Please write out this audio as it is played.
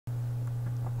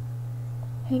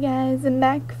Hey guys, I'm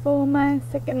back for my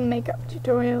second makeup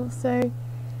tutorial. So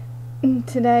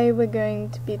today we're going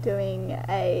to be doing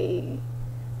a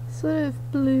sort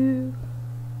of blue,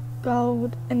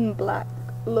 gold and black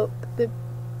look. The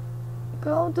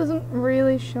gold doesn't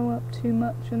really show up too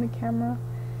much on the camera,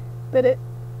 but it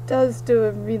does do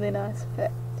a really nice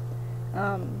effect.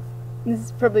 This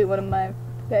is probably one of my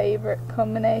favourite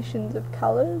combinations of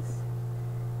colours.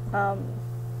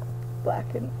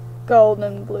 Black and gold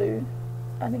and blue.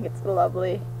 I think it's a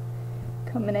lovely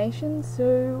combination,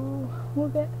 so we'll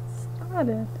get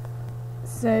started.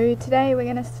 So today we're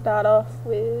going to start off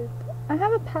with, I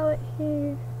have a palette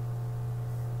here.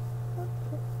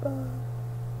 What's it by?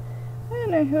 I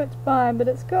don't know who it's by, but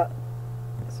it's got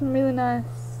some really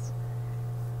nice,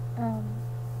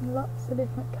 lots of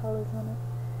different colours on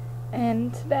it.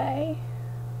 And today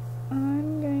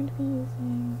I'm going to be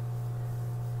using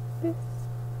this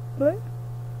blue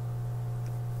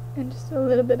and just a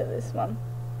little bit of this one.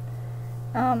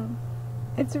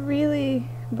 It's a really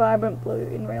vibrant blue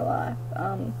in real life.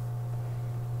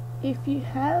 If you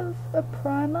have a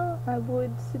primer, I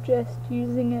would suggest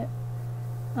using it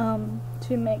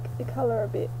to make the colour a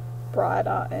bit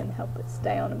brighter and help it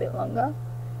stay on a bit longer.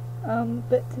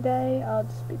 But today I'll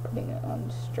just be putting it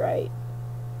on straight.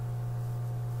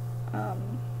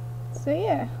 So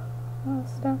yeah, I'll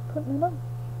start putting it on.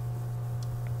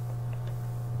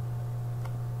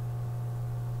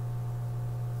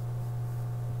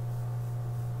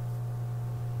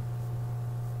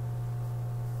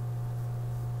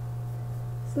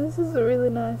 So this is a really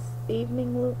nice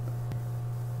evening look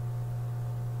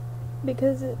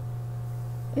because it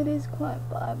is quite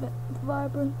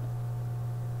vibrant.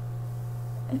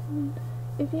 And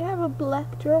if you have a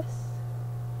black dress,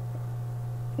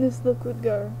 this look would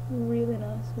go really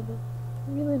nice with it,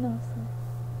 really nicely.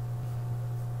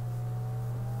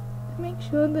 Make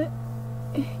sure that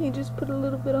you just put a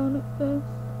little bit on it first,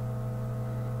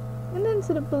 and then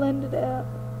sort of blend it out.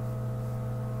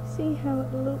 See how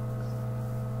it looks.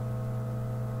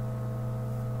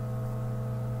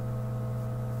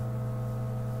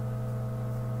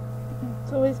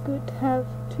 It's always good to have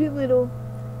too little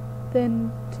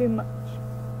than too much.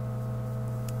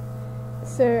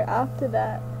 So after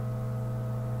that,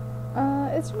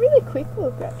 it's a really quick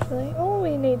look actually. All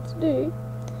we need to do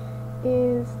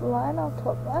is line our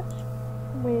top lash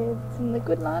with some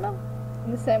liquid liner,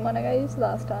 the same one I used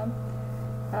last time,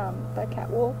 by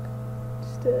Catwalk.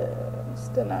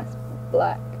 Just a nice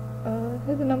black,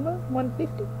 here's the number,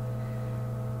 150.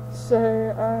 So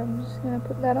I'm just going to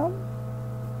put that on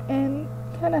and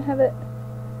kind of have it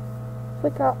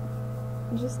flick up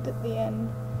just at the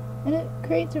end, and it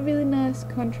creates a really nice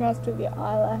contrast with your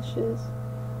eyelashes,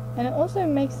 and it also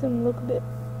makes them look a bit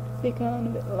thicker and a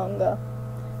bit longer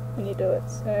when you do it.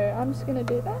 So I'm just going to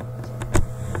do that,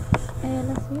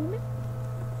 and I'll see you in a minute.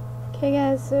 Okay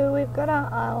guys, so we've got our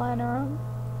eyeliner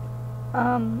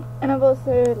on, and I've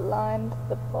also lined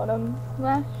the bottom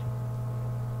lash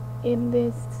in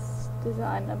this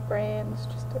designer brand. It's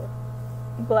just a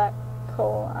black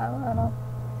kohl eyeliner,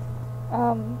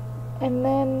 and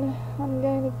then I'm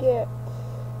going to get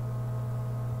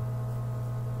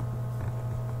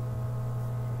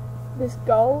this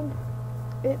gold.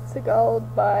 It's a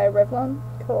gold by Revlon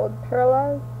called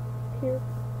Paralyzed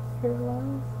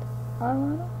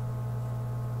eyeliner,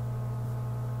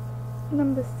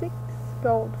 number 6,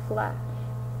 gold flash.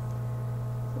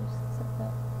 So just like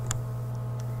that.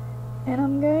 And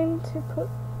I'm going to put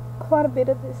quite a bit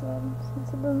of this on since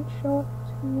it doesn't show up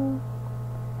too well.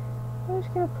 I'm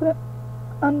just going to put it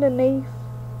underneath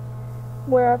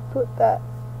where I put that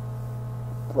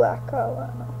black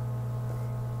eyeliner.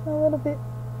 A little bit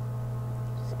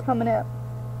just coming out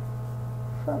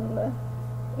from the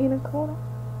inner corner.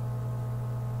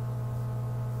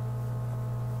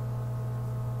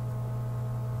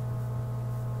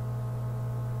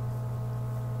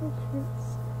 Make sure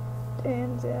it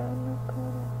stands out in the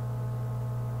corner.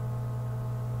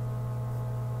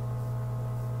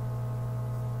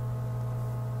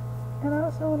 And I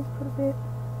also want to put a bit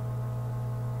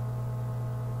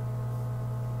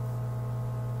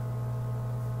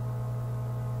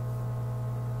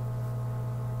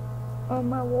on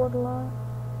my waterline.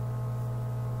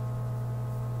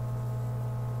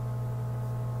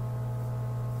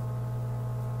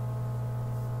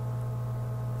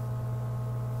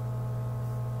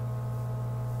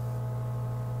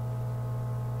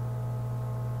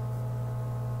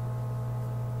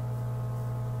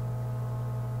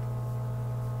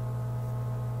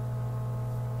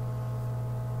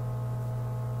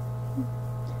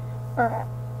 Alright,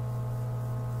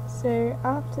 so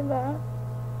after that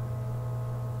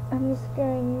I'm just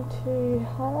going to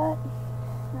highlight.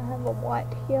 I have a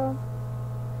white here.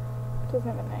 It doesn't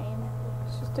have a name.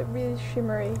 It's just a really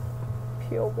shimmery,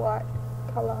 pure white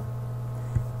colour.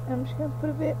 And I'm just going to put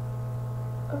a bit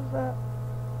of that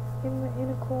in the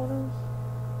inner corners.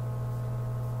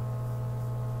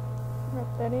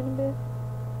 Rub that in a bit.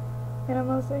 And I'm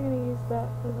also going to use that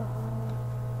as a highlight.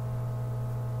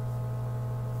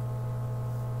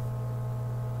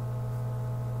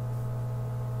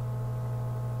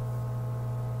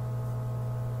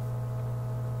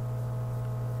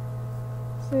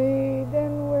 So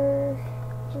then we're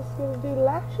just going to do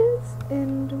lashes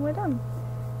and we're done.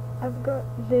 I've got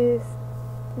this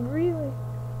really,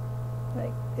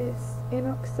 like this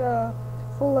Inoxa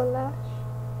Fuller Lash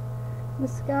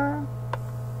mascara.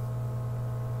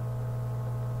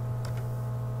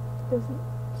 Doesn't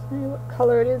say what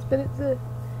colour it is, but it's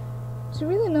a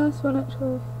really nice one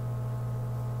actually.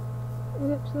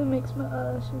 It actually makes my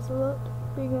eyelashes a lot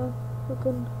bigger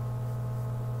looking.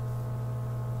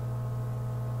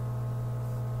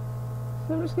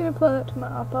 So I'm just going to apply that to my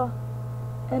upper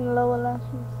and lower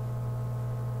lashes.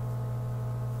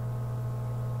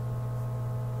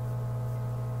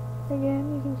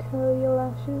 Again, you can curl your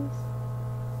lashes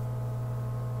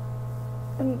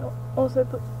and also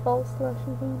put false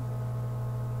lashes on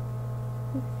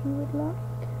if you would like.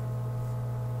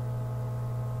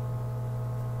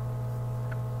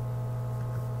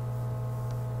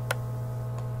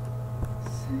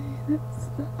 So that's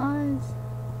the eyes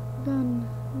done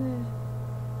there.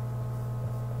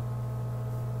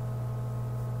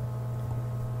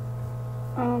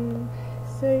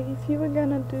 So if you were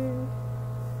gonna do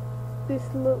this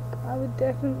look, I would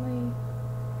definitely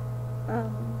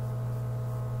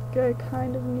go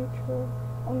kind of neutral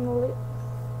on the lips.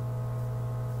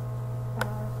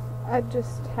 I'd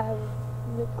just have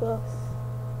lip gloss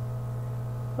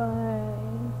by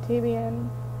TBN.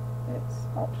 It's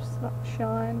Ultra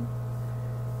Shine.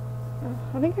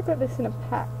 I think I got this in a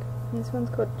pack. This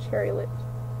one's called Cherry Lips,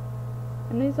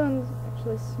 and these ones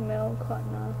actually smell quite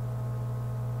nice.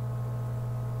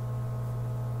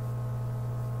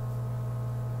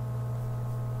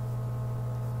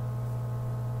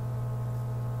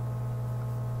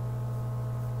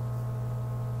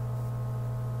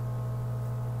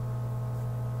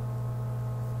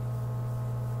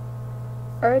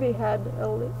 I already had a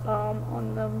lip balm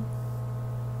on them,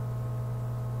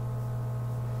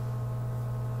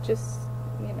 just,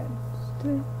 you know, just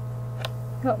to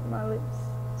help my lips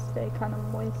stay kind of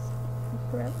moist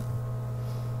throughout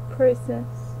the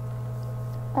process.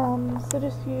 So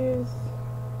just use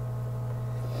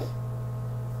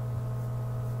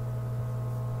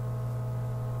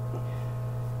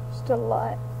just a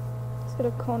light sort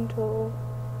of contour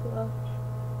blush.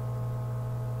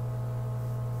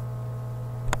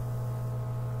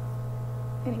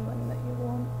 Anyone that you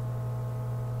want,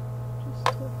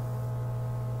 just to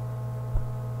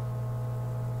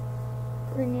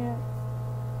bring out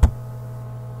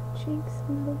cheeks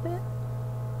a little bit.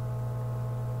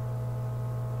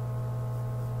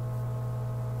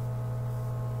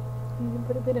 You can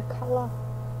put a bit of colour.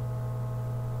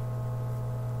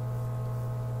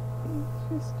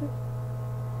 It's just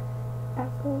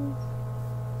apples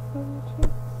on the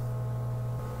cheeks.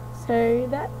 So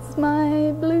that's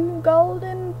my blue, gold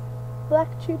and black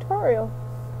tutorial.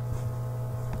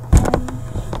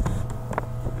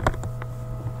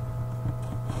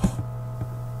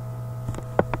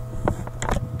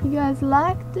 If you guys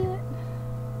liked it,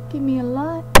 give me a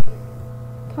like,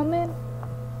 comment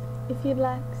if you'd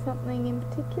like something in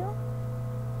particular,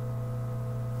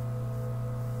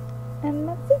 and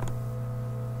that's it.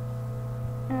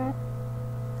 Alright,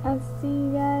 I'll see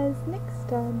you guys next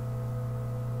time.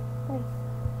 Bye.